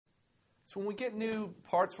So when we get new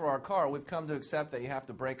parts for our car, we've come to accept that you have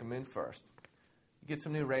to break them in first. You get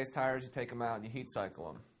some new race tires, you take them out, and you heat cycle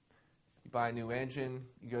them. You buy a new engine,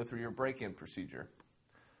 you go through your break-in procedure.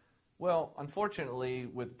 Well, unfortunately,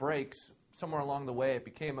 with brakes, somewhere along the way it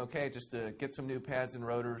became okay just to get some new pads and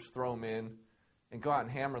rotors, throw them in, and go out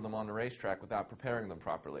and hammer them on the racetrack without preparing them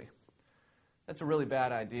properly. That's a really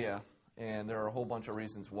bad idea, and there are a whole bunch of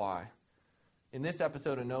reasons why. In this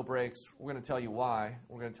episode of No Brakes, we're going to tell you why.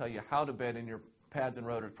 We're going to tell you how to bed in your pads and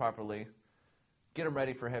rotors properly, get them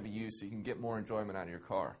ready for heavy use so you can get more enjoyment out of your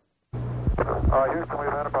car. Houston, we've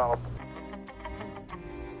had a problem.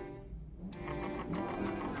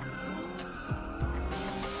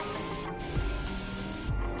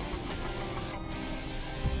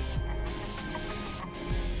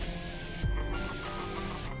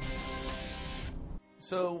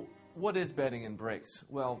 So, what is bedding in brakes?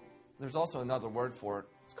 Well, there's also another word for it.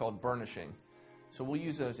 It's called burnishing. So we'll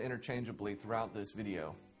use those interchangeably throughout this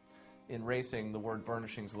video. In racing, the word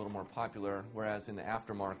burnishing is a little more popular, whereas in the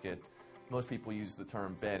aftermarket, most people use the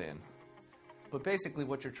term bed in. But basically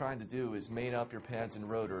what you're trying to do is mate up your pads and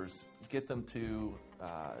rotors, get them to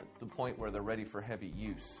the point where they're ready for heavy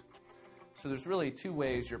use. So there's really two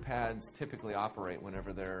ways your pads typically operate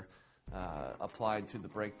whenever they're applied to the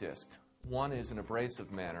brake disc. One is an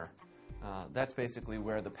abrasive manner. That's basically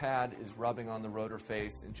where the pad is rubbing on the rotor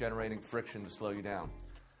face and generating friction to slow you down.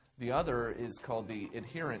 The other is called the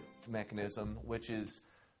adherent mechanism, which is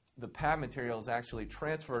the pad material is actually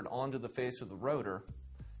transferred onto the face of the rotor,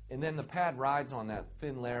 and then the pad rides on that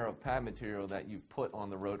thin layer of pad material that you've put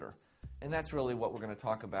on the rotor. And that's really what we're going to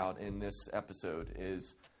talk about in this episode,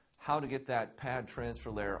 is how to get that pad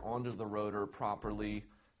transfer layer onto the rotor properly,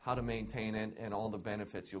 how to maintain it, and all the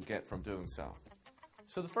benefits you'll get from doing so.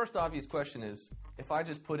 So the first obvious question is, if I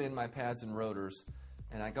just put in my pads and rotors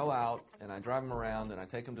and I go out and I drive them around and I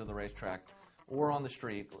take them to the racetrack or on the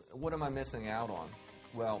street, what am I missing out on?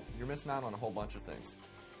 Well, you're missing out on a whole bunch of things.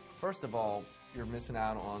 First of all, you're missing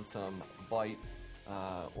out on some bite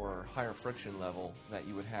or higher friction level that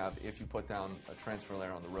you would have if you put down a transfer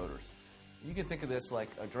layer on the rotors. You can think of this like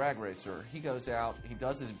a drag racer. He goes out, he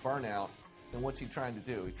does his burnout, and what's he trying to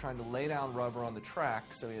do? He's trying to lay down rubber on the track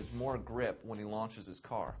so he has more grip when he launches his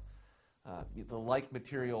car. The like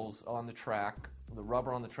materials on the track, the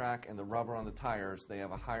rubber on the track and the rubber on the tires, they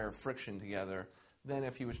have a higher friction together than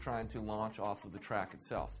if he was trying to launch off of the track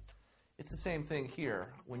itself. It's the same thing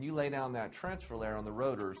here. When you lay down that transfer layer on the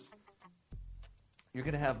rotors, you're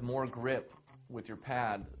going to have more grip with your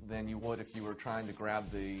pad than you would if you were trying to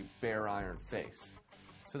grab the bare iron face.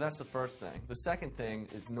 So that's the first thing. The second thing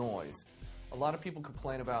is noise. A lot of people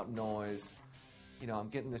complain about noise. You know, I'm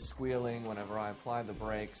getting this squealing whenever I apply the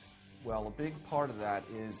brakes. Well, a big part of that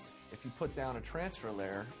is if you put down a transfer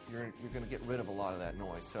layer, you're going to get rid of a lot of that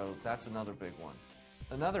noise. So that's another big one.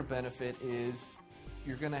 Another benefit is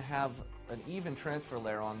you're going to have an even transfer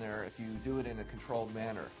layer on there if you do it in a controlled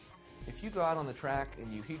manner. If you go out on the track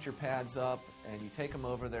and you heat your pads up and you take them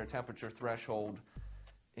over their temperature threshold,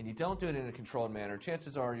 and you don't do it in a controlled manner,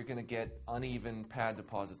 chances are you're going to get uneven pad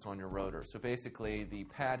deposits on your rotor. So basically the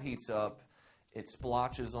pad heats up, it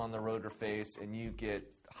splotches on the rotor face, and you get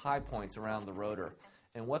high points around the rotor.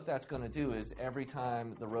 And what that's going to do is every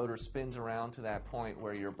time the rotor spins around to that point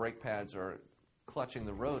where your brake pads are clutching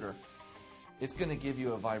the rotor, it's going to give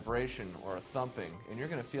you a vibration or a thumping, and you're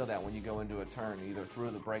going to feel that when you go into a turn, either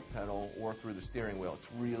through the brake pedal or through the steering wheel. It's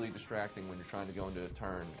really distracting when you're trying to go into a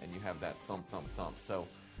turn and you have that thump, thump, thump. So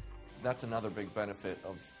that's another big benefit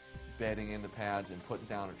of bedding in the pads and putting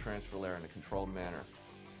down a transfer layer in a controlled manner.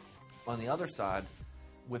 On the other side,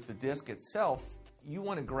 with the disc itself, you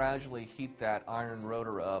want to gradually heat that iron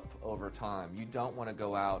rotor up over time. You don't want to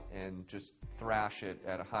go out and just thrash it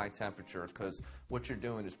at a high temperature, because what you're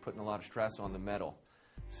doing is putting a lot of stress on the metal.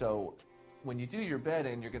 So when you do your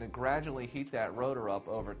bedding, you're going to gradually heat that rotor up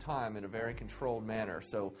over time in a very controlled manner.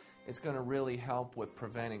 So it's going to really help with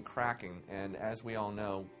preventing cracking, and as we all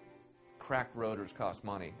know, cracked rotors cost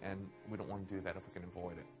money, and we don't want to do that if we can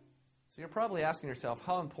avoid it. So you're probably asking yourself,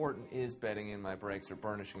 how important is bedding in my brakes or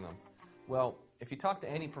burnishing them? Well, if you talk to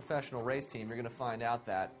any professional race team, you're going to find out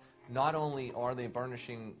that not only are they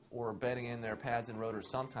burnishing or bedding in their pads and rotors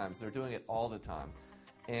sometimes, they're doing it all the time.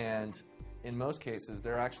 And in most cases,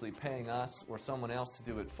 they're actually paying us or someone else to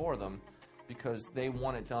do it for them because they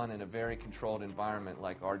want it done in a very controlled environment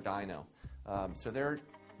like our dyno. So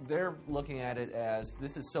they're looking at it as,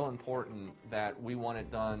 this is so important that we want it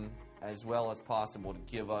done as well as possible to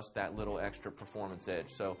give us that little extra performance edge.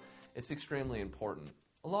 So it's extremely important.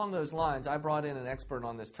 Along those lines, I brought in an expert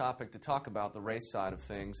on this topic to talk about the race side of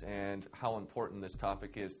things and how important this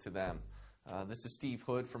topic is to them. This is Steve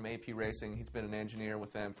Hood from AP Racing. He's been an engineer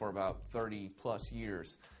with them for about 30 plus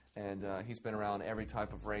years, and he's been around every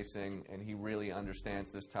type of racing, and he really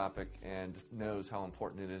understands this topic and knows how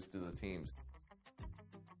important it is to the teams.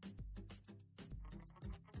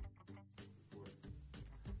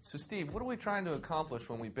 So Steve, what are we trying to accomplish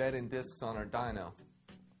when we bed in discs on our dyno?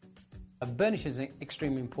 Burnish is an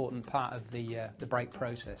extremely important part of the brake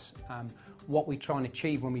process. What we try and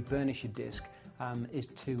achieve when we burnish a disc is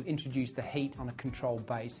to introduce the heat on a controlled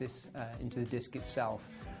basis into the disc itself.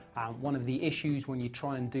 One of the issues when you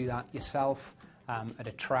try and do that yourself at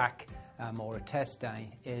a track or a test day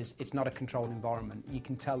is it's not a controlled environment. You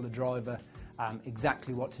can tell the driver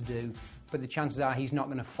exactly what to do, but the chances are he's not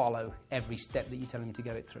going to follow every step that you tell him to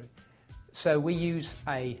go it through. So we use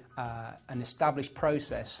an established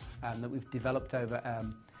process that we've developed over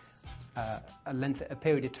a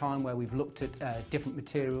period of time where we've looked at different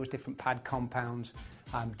materials, different pad compounds,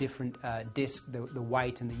 different disc. The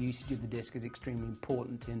weight and the usage of the disc is extremely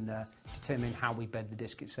important in determining how we bed the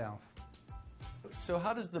disc itself. So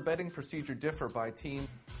how does the bedding procedure differ by team?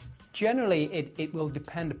 Generally, it will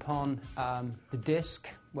depend upon the disc,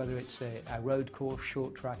 whether it's a road course,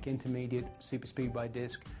 short track, intermediate, super speedway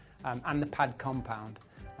disc, and the pad compound.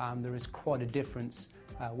 There is quite a difference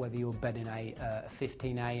whether you're bedding a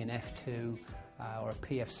 15A, an F2, or a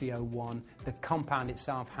PFC01. The compound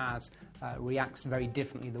itself reacts very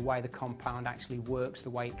differently. The way the compound actually works,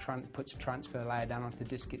 the way it puts a transfer layer down onto the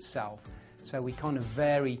disc itself. So we kind of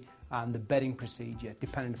vary the bedding procedure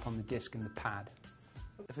depending upon the disc and the pad.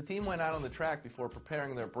 If a team went out on the track before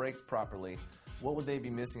preparing their brakes properly, what would they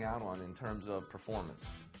be missing out on in terms of performance?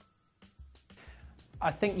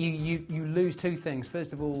 I think you lose two things.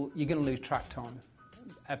 First of all, you're going to lose track time,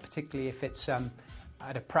 particularly if it's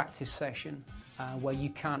at a practice session where you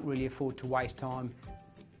can't really afford to waste time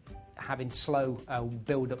having slow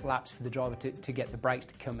build-up laps for the driver to get the brakes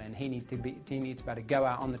to come in. He needs to be able to go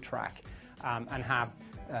out on the track and have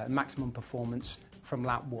maximum performance from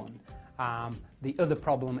lap one. The other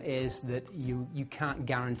problem is that you can't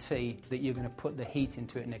guarantee that you're going to put the heat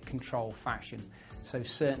into it in a controlled fashion. So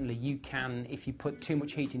certainly you can, if you put too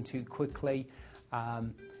much heat in too quickly,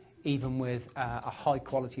 even with a high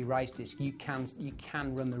quality race disc, you can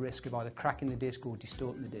run the risk of either cracking the disc or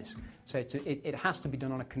distorting the disc. So it has to be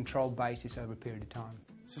done on a controlled basis over a period of time.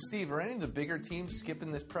 So Steve, are any of the bigger teams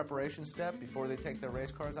skipping this preparation step before they take their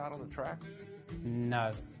race cars out on the track?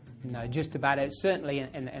 No, just about it. Certainly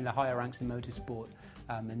in the higher ranks in motorsport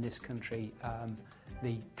in this country,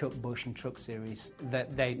 the Cup, Busch and Truck Series,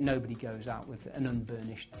 nobody goes out with an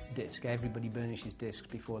unburnished disc. Everybody burnishes discs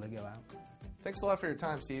before they go out. Thanks a lot for your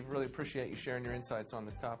time, Steve. Really appreciate you sharing your insights on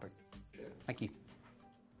this topic. Thank you.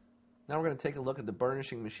 Now we're going to take a look at the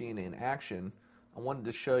burnishing machine in action. I wanted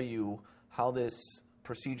to show you how this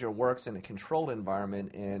procedure works in a controlled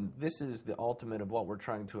environment, and this is the ultimate of what we're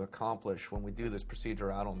trying to accomplish when we do this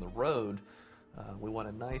procedure out on the road. We want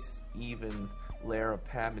a nice even layer of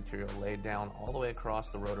pad material laid down all the way across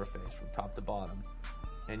the rotor face from top to bottom,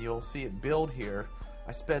 and you'll see it build here.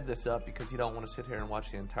 I sped this up because you don't want to sit here and watch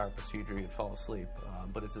the entire procedure, you'd fall asleep,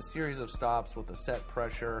 but it's a series of stops with a set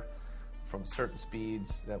pressure from certain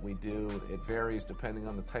speeds that we do. It varies depending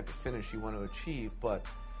on the type of finish you want to achieve, but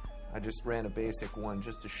I just ran a basic one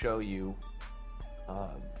just to show you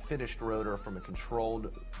finished rotor from a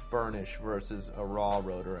controlled burnish versus a raw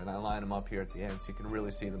rotor, and I line them up here at the end so you can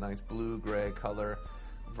really see the nice blue-gray color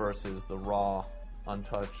versus the raw,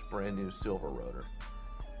 untouched, brand new silver rotor.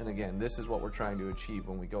 And again, this is what we're trying to achieve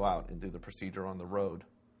when we go out and do the procedure on the road.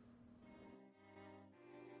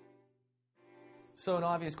 So an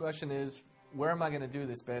obvious question is, where am I going to do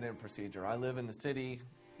this bed-in procedure? I live in the city.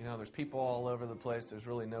 You know, there's people all over the place. There's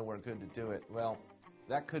really nowhere good to do it. Well,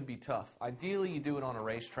 that could be tough. Ideally, you do it on a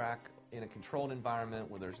racetrack in a controlled environment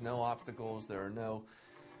where there's no obstacles, there are no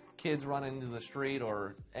kids running into the street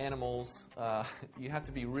or animals. You have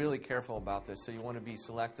to be really careful about this, so you want to be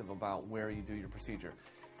selective about where you do your procedure.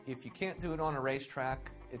 If you can't do it on a racetrack,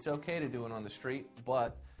 it's okay to do it on the street,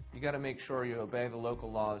 but you got to make sure you obey the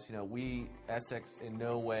local laws. You know, we, Essex, in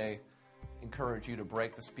no way encourage you to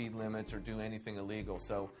break the speed limits or do anything illegal.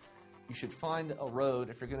 So you should find a road,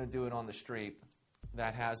 if you're going to do it on the street,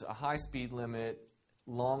 that has a high speed limit,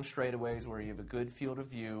 long straightaways where you have a good field of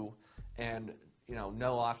view, and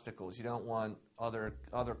no obstacles. You don't want other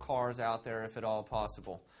cars out there if at all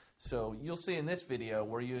possible. So you'll see in this video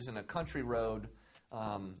we're using a country road.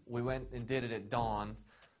 We went and did it at dawn.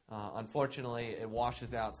 Unfortunately, it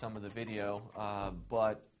washes out some of the video,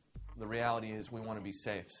 but the reality is we want to be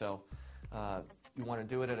safe. So you want to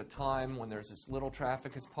do it at a time when there's as little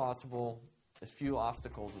traffic as possible, as few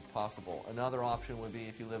obstacles as possible. Another option would be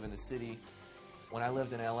if you live in a city When I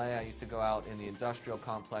lived in LA, I used to go out in the industrial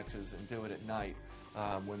complexes and do it at night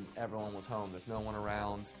when everyone was home. There's no one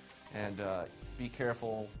around, and be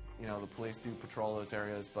careful. You know, the police do patrol those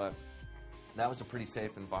areas, but that was a pretty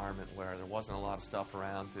safe environment where there wasn't a lot of stuff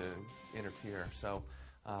around to interfere. So,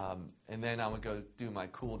 and then I would go do my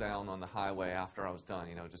cool down on the highway after I was done.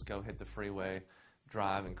 You know, just go hit the freeway,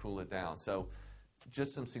 drive, and cool it down. So,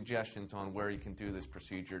 just some suggestions on where you can do this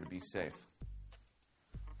procedure to be safe.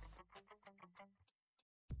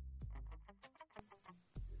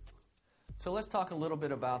 So let's talk a little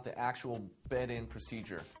bit about the actual bed-in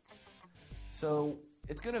procedure. So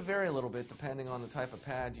it's going to vary a little bit depending on the type of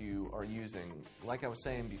pad you are using. Like I was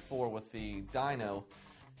saying before with the dyno,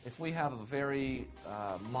 if we have a very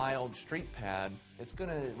mild street pad, it's going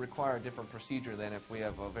to require a different procedure than if we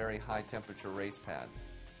have a very high temperature race pad.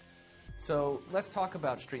 So let's talk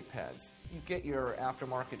about street pads. You get your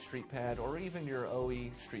aftermarket street pad or even your OE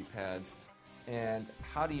street pads, and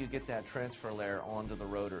how do you get that transfer layer onto the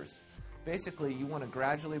rotors? Basically, you want to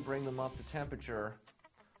gradually bring them up to temperature,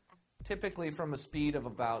 typically from a speed of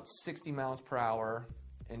about 60 miles per hour,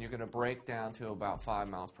 and you're going to break down to about 5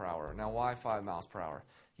 miles per hour. Now, why 5 miles per hour?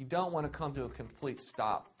 You don't want to come to a complete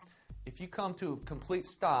stop. If you come to a complete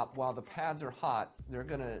stop while the pads are hot, they're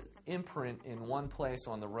going to imprint in one place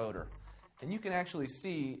on the rotor. And you can actually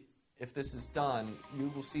see, if this is done,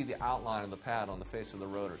 you will see the outline of the pad on the face of the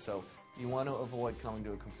rotor. So you want to avoid coming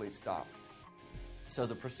to a complete stop. So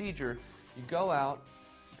the procedure, you go out,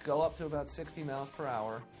 go up to about 60 miles per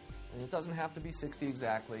hour, and it doesn't have to be 60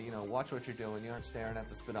 exactly. You know, watch what you're doing. You aren't staring at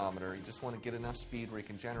the speedometer. You just want to get enough speed where you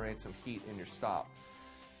can generate some heat in your stop.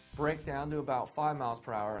 Break down to about 5 miles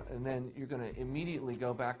per hour, and then you're going to immediately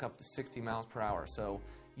go back up to 60 miles per hour. So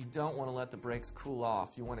you don't want to let the brakes cool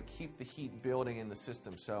off. You want to keep the heat building in the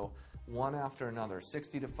system. So one after another,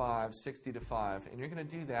 60 to 5, 60 to 5, and you're going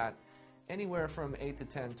to do that anywhere from 8 to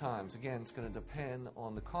 10 times. Again, it's going to depend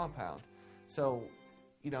on the compound. So,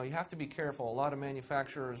 you know, you have to be careful. A lot of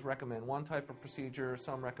manufacturers recommend one type of procedure,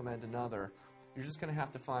 some recommend another. You're just going to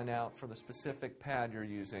have to find out for the specific pad you're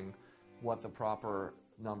using what the proper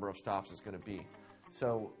number of stops is going to be.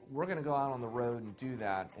 So we're going to go out on the road and do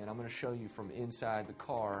that, and I'm going to show you from inside the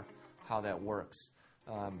car how that works.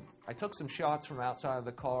 I took some shots from outside of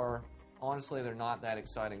the car. Honestly, they're not that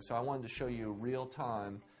exciting, so I wanted to show you real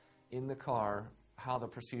time in the car how the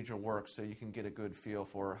procedure works so you can get a good feel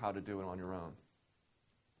for how to do it on your own.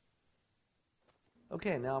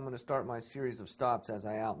 Okay, now I'm going to start my series of stops as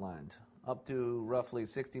I outlined. Up to roughly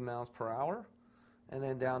 60 miles per hour, and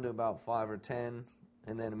then down to about 5 or 10,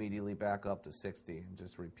 and then immediately back up to 60 and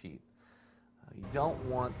just repeat. You don't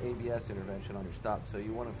want ABS intervention on your stop, so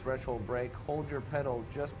you want a threshold brake. Hold your pedal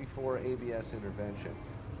just before ABS intervention.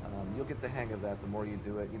 You'll get the hang of that the more you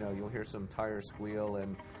do it. You know, you'll hear some tires squeal,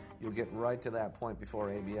 and you'll get right to that point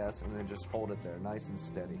before ABS, and then just hold it there, nice and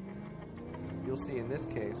steady. You'll see in this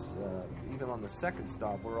case, even on the second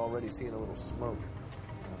stop, we're already seeing a little smoke.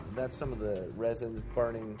 That's some of the resin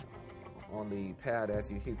burning on the pad as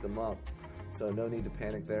you heat them up. So no need to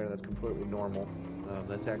panic there. That's completely normal.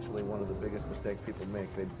 That's actually one of the biggest mistakes people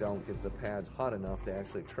make. They don't get the pads hot enough to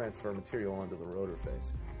actually transfer material onto the rotor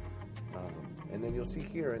face. And then you'll see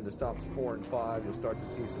here in the stops 4 and 5, you'll start to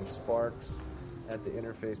see some sparks at the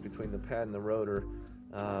interface between the pad and the rotor.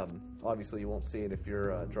 Obviously you won't see it if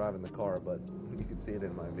you're driving the car, but you can see it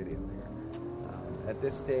in my video here. At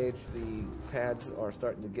this stage, the pads are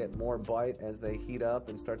starting to get more bite as they heat up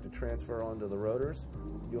and start to transfer onto the rotors.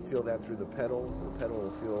 You'll feel that through the pedal. The pedal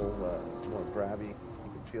will feel more grabby.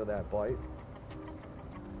 You can feel that bite.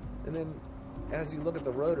 And then as you look at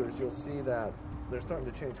the rotors, you'll see that they're starting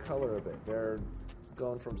to change color a bit. They're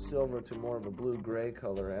going from silver to more of a blue-gray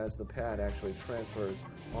color as the pad actually transfers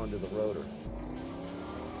onto the rotor.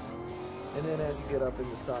 And then as you get up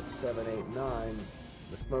into stops 7, 8, 9,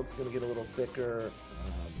 the smoke's going to get a little thicker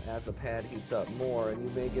as the pad heats up more, and you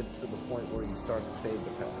may get to the point where you start to fade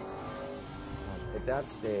the pad. At that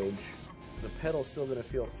stage, the pedal's still going to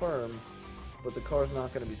feel firm, but the car's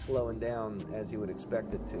not going to be slowing down as you would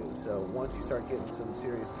expect it to. So once you start getting some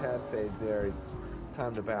serious pad fade there, it's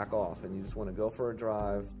time to back off, and you just want to go for a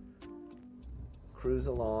drive, cruise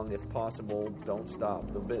along if possible, don't stop.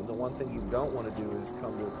 The one thing you don't want to do is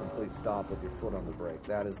come to a complete stop with your foot on the brake.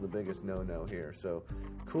 That is the biggest no-no here. So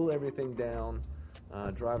cool everything down,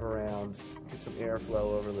 drive around, get some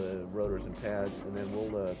airflow over the rotors and pads, and then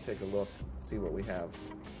we'll take a look, see what we have.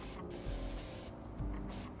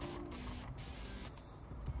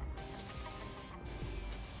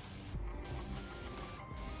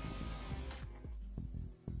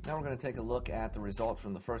 Now we're going to take a look at the results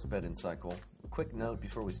from the first bed-in cycle. A quick note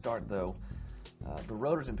before we start though, The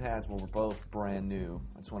rotors and pads were both brand new.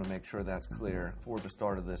 I just want to make sure that's clear for the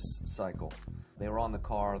start of this cycle. They were on the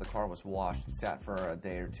car was washed and sat for a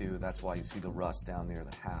day or two. That's why you see the rust down near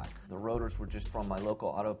the hat. The rotors were just from my local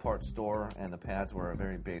auto parts store, and the pads were a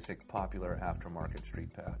very basic, popular aftermarket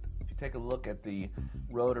street pad. If you take a look at the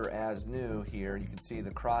rotor as new here, you can see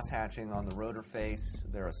the cross hatching on the rotor face.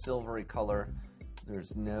 They're a silvery color.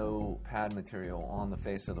 There's no pad material on the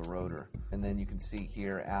face of the rotor. And then you can see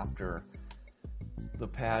here after the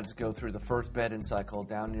pads go through the first bed-in cycle,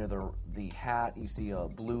 down near the hat, you see a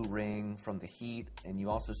blue ring from the heat, and you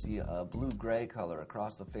also see a blue-gray color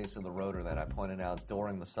across the face of the rotor that I pointed out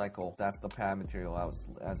during the cycle. That's the pad material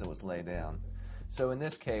as it was laid down. So in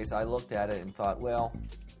this case, I looked at it and thought, well,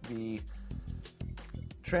 the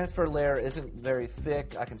transfer layer isn't very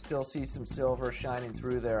thick. I can still see some silver shining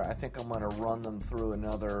through there. I think I'm going to run them through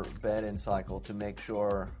another bed-in cycle to make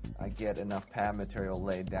sure I get enough pad material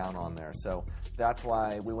laid down on there. So that's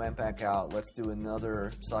why we went back out. Let's do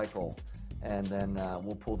another cycle, and then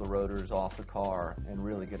we'll pull the rotors off the car and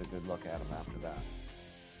really get a good look at them after that.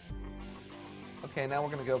 Okay, now we're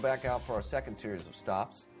going to go back out for our second series of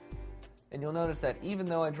stops. And you'll notice that even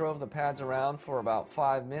though I drove the pads around for about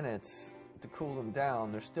 5 minutes to cool them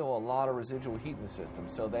down, there's still a lot of residual heat in the system,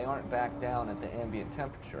 so they aren't back down at the ambient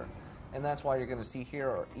temperature. And that's why you're going to see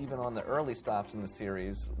here, even on the early stops in the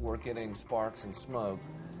series, we're getting sparks and smoke,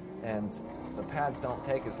 and the pads don't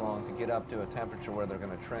take as long to get up to a temperature where they're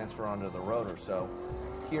going to transfer onto the rotor. So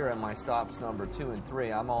here in my stops number 2 and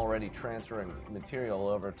 3, I'm already transferring material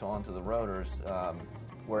over onto the rotors,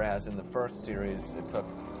 whereas in the first series it took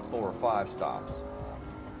 4 or 5 stops.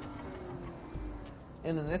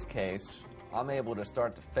 And in this case, I'm able to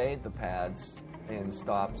start to fade the pads in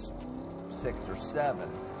stops 6 or 7,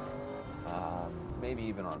 maybe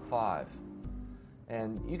even on 5.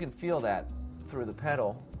 And you can feel that through the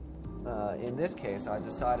pedal. In this case, I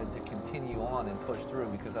decided to continue on and push through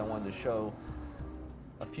because I wanted to show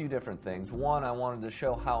a few different things. One, I wanted to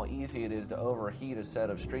show how easy it is to overheat a set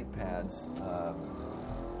of street pads.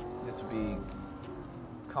 This would be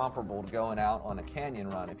comparable to going out on a canyon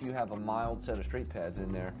run. If you have a mild set of street pads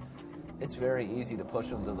in there, it's very easy to push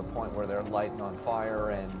them to the point where they're lighting on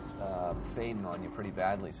fire and fading on you pretty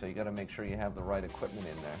badly. So you got to make sure you have the right equipment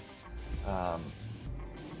in there.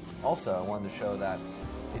 Also, I wanted to show that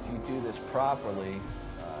if you do this properly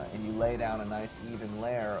and you lay down a nice even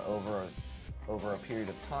layer over a period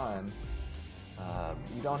of time,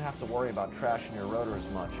 you don't have to worry about trashing your rotor as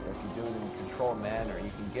much. If you do it in a controlled manner,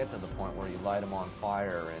 you can get to the point where you light them on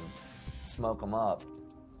fire and smoke them up,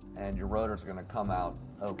 and your rotors are going to come out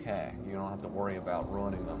okay. You don't have to worry about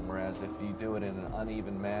ruining them. Whereas if you do it in an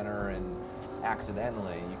uneven manner and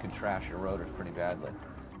accidentally, you can trash your rotors pretty badly.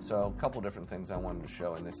 So a couple different things I wanted to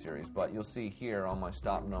show in this series, but you'll see here on my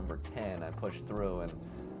stop number 10, I pushed through and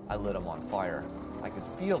I lit them on fire. I could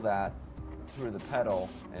feel that through the pedal,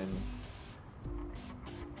 and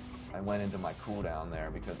I went into my cool down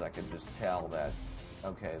there because I could just tell that,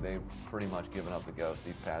 okay, they've pretty much given up the ghost.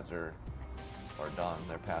 These pads are done.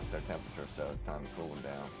 They're past their temperature, so it's time to cool them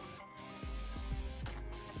down.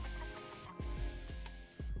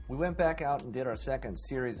 We went back out and did our second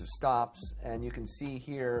series of stops, and you can see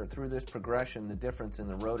here through this progression the difference in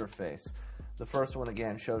the rotor face. The first one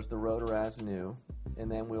again shows the rotor as new, and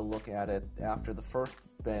then we'll look at it after the first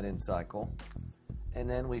bed-in cycle, and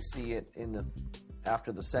then we see it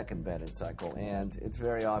after the second bed-in cycle, and it's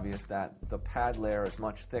very obvious that the pad layer is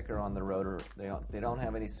much thicker on the rotor. They don't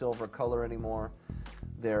have any silver color anymore.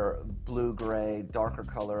 They're blue-gray, darker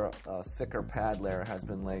color, thicker pad layer has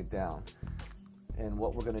been laid down. And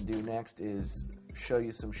what we're going to do next is show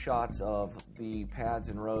you some shots of the pads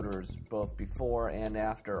and rotors both before and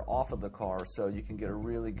after off of the car, so you can get a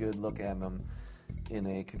really good look at them in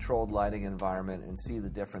a controlled lighting environment and see the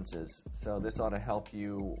differences. So this ought to help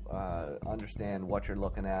you understand what you're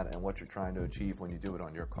looking at and what you're trying to achieve when you do it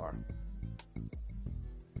on your car.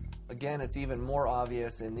 Again, it's even more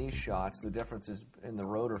obvious in these shots, the differences in the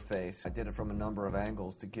rotor face. I did it from a number of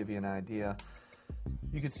angles to give you an idea.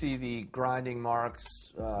 You can see the grinding marks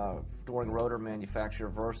during rotor manufacture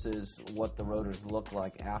versus what the rotors look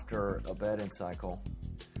like after a bed-in cycle.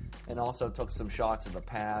 And also took some shots of the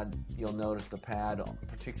pad. You'll notice the pad,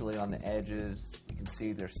 particularly on the edges, you can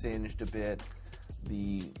see they're singed a bit.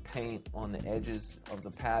 The paint on the edges of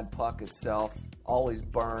the pad puck itself always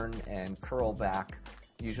burn and curl back.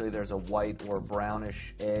 Usually there's a white or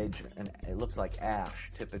brownish edge, and it looks like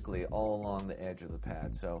ash typically all along the edge of the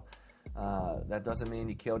pad. So that doesn't mean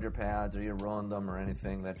you killed your pads or you ruined them or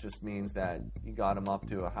anything. That just means that you got them up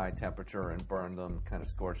to a high temperature and burned them, kind of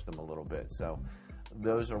scorched them a little bit. So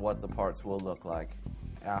those are what the parts will look like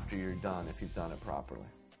after you're done if you've done it properly.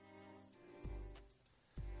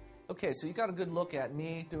 Okay, so you got a good look at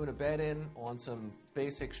me doing a bed in on some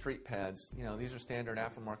basic street pads. You know, these are standard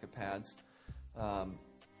aftermarket pads.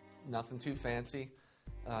 Nothing too fancy.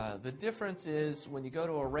 The difference is when you go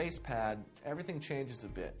to a race pad, everything changes a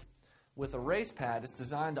bit. With a race pad, it's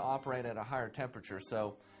designed to operate at a higher temperature,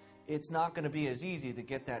 so it's not going to be as easy to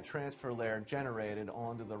get that transfer layer generated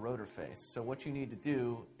onto the rotor face. So what you need to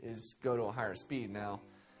do is go to a higher speed. Now,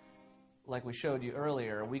 like we showed you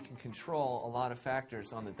earlier, we can control a lot of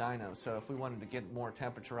factors on the dyno. So if we wanted to get more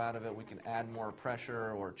temperature out of it, we can add more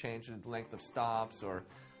pressure or change the length of stops or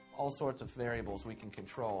all sorts of variables we can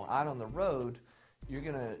control. Out on the road, you're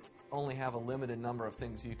going to only have a limited number of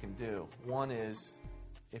things you can do. One is,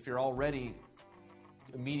 if you're already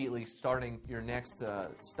immediately starting your next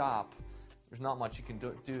stop, there's not much you can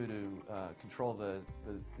do to control the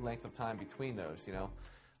length of time between those, you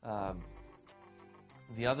know.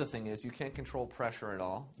 The other thing is you can't control pressure at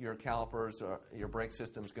all. Your calipers, or your brake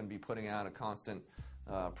system is going to be putting out a constant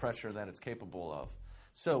pressure that it's capable of.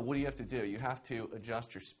 So what do you have to do? You have to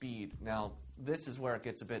adjust your speed. Now, this is where it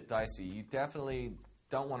gets a bit dicey. You definitely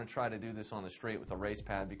don't want to try to do this on the street with a race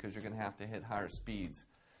pad because you're going to have to hit higher speeds.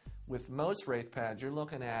 With most race pads, you're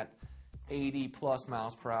looking at 80 plus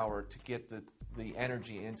miles per hour to get the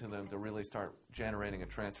energy into them to really start generating a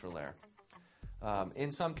transfer layer.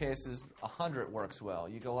 In some cases, 100 works well.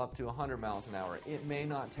 You go up to 100 miles an hour. It may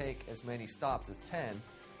not take as many stops as 10,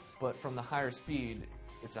 but from the higher speed,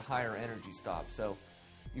 it's a higher energy stop. So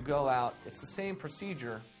you go out, it's the same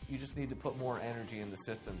procedure, you just need to put more energy in the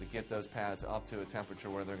system to get those pads up to a temperature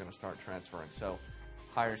where they're going to start transferring. So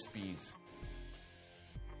higher speeds.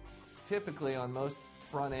 Typically on most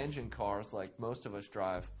front engine cars, like most of us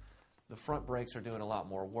drive, the front brakes are doing a lot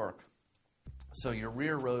more work. So your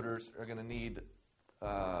rear rotors are going to need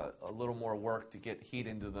a little more work to get heat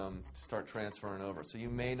into them to start transferring over. So you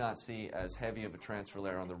may not see as heavy of a transfer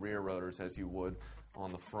layer on the rear rotors as you would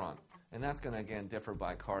on the front. And that's going to, again, differ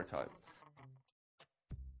by car type.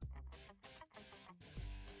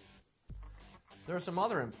 There are some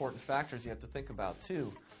other important factors you have to think about,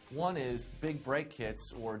 too. One is big brake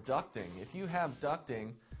kits or ducting. If you have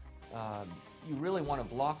ducting, you really want to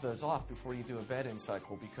block those off before you do a bed-in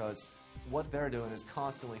cycle, because what they're doing is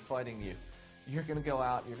constantly fighting you. You're going to go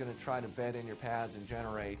out, you're going to try to bed in your pads and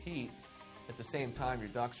generate heat. At the same time, your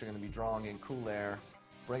ducts are going to be drawing in cool air,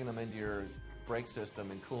 bringing them into your brake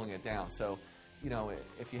system and cooling it down. So, you know,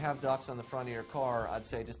 if you have ducts on the front of your car, I'd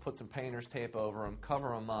say just put some painter's tape over them, cover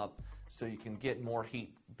them up so you can get more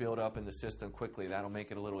heat build up in the system quickly. That'll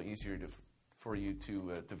make it a little easier for you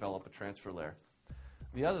to develop a transfer layer.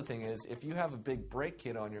 The other thing is, if you have a big brake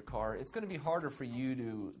kit on your car, it's going to be harder for you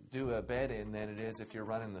to do a bed-in than it is if you're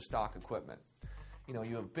running the stock equipment. You know,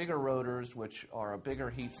 you have bigger rotors, which are a bigger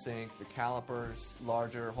heat sink. The calipers,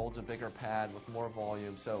 larger, holds a bigger pad with more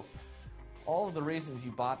volume. So all of the reasons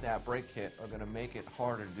you bought that brake kit are going to make it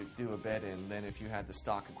harder to do a bed-in than if you had the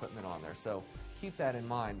stock equipment on there. So keep that in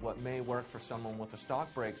mind. What may work for someone with a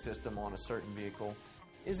stock brake system on a certain vehicle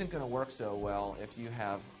isn't going to work so well if you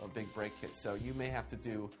have a big brake kit. So you may have to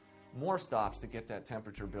do more stops to get that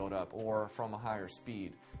temperature build up, or from a higher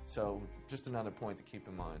speed. So just another point to keep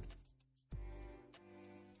in mind.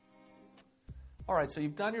 All right, so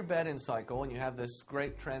you've done your bed-in cycle and you have this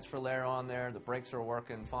great transfer layer on there, the brakes are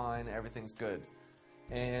working fine, everything's good.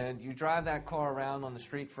 And you drive that car around on the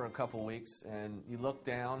street for a couple weeks and you look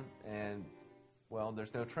down and, well,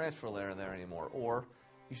 there's no transfer layer there anymore. Or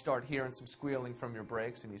you start hearing some squealing from your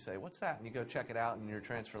brakes and you say, what's that? And you go check it out and your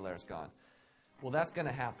transfer layer's gone. Well, that's going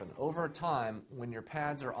to happen. Over time, when your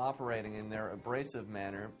pads are operating in their abrasive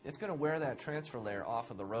manner, it's going to wear that transfer layer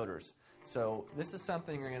off of the rotors. So this is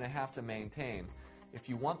something you're going to have to maintain. If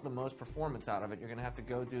you want the most performance out of it, you're going to have to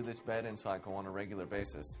go do this bed-in cycle on a regular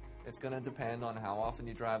basis. It's going to depend on how often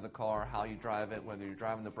you drive the car, how you drive it, whether you're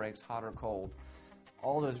driving the brakes hot or cold.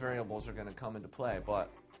 All those variables are going to come into play,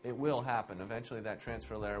 but it will happen. Eventually that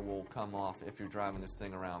transfer layer will come off if you're driving this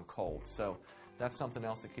thing around cold. So that's something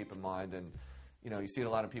else to keep in mind. And you know, you see a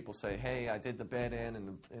lot of people say, hey, I did the bed-in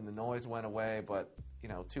and the noise went away, but you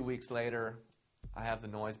know, 2 weeks later I have the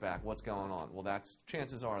noise back. What's going on? Well,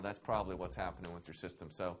 chances are that's probably what's happening with your system.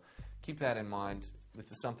 So keep that in mind.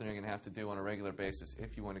 This is something you're going to have to do on a regular basis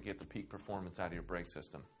if you want to get the peak performance out of your brake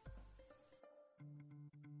system.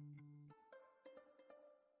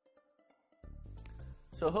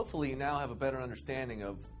 So hopefully you now have a better understanding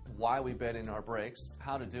of why we bed in our brakes,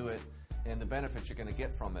 how to do it, and the benefits you're going to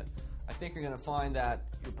get from it. I think you're going to find that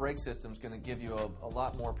your brake system is going to give you a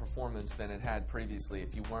lot more performance than it had previously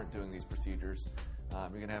if you weren't doing these procedures. You're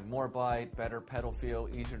going to have more bite, better pedal feel,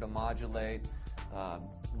 easier to modulate.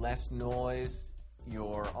 less noise.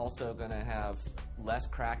 You're also going to have less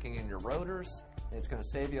cracking in your rotors. It's going to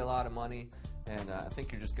save you a lot of money, and I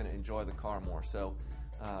think you're just going to enjoy the car more. So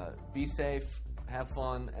be safe, have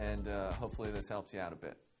fun, and hopefully this helps you out a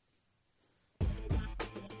bit.